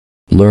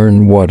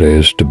Learn what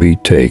is to be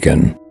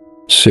taken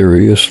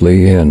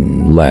seriously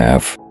and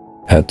laugh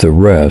at the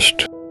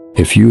rest.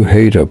 If you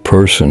hate a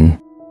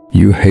person,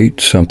 you hate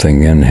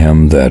something in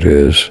him that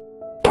is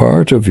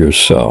part of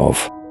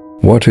yourself.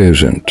 What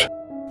isn't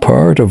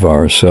part of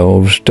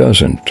ourselves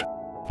doesn't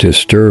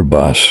disturb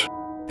us.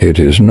 It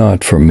is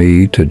not for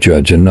me to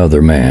judge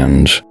another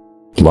man's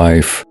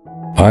life.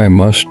 I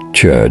must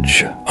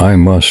judge, I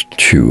must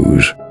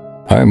choose,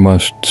 I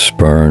must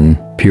spurn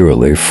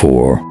purely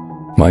for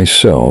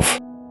myself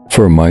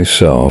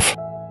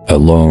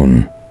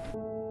alone.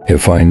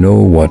 If I know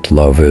what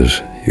love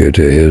is, it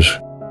is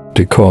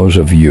because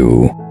of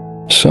you.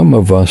 Some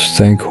of us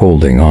think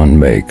holding on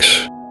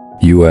makes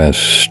us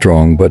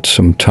strong, but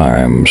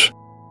sometimes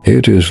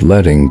it is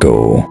letting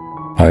go.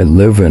 I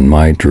live in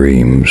my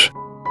dreams.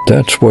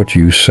 That's what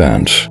you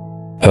sense.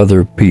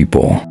 Other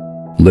people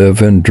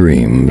live in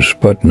dreams,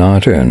 but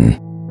not in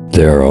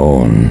their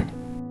own.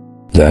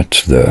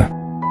 That's the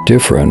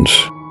difference.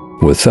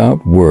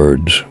 Without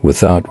words,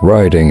 without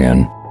writing,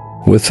 and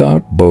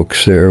without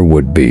books, there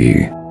would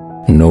be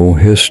no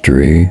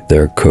history.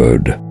 There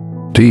could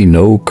be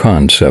no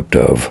concept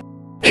of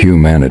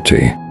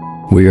humanity.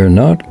 We are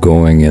not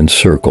going in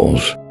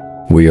circles.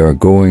 We are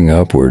going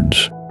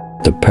upwards.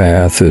 The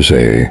path is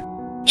a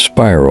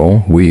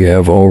spiral. We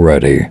have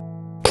already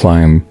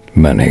climbed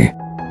many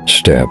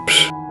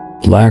steps.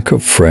 Lack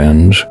of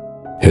friends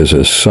is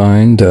a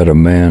sign that a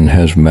man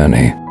has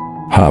many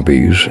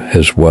hobbies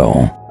as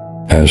well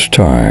as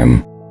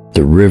time.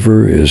 The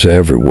river is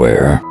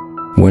everywhere.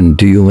 When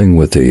dealing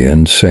with the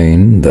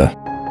insane, the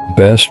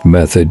best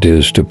method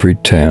is to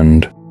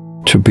pretend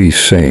to be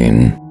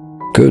sane.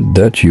 Good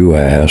that you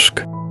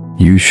ask.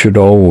 You should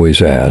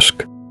always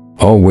ask.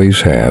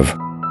 Always have.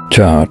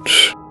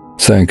 Tots.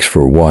 Thanks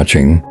for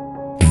watching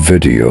the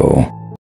video.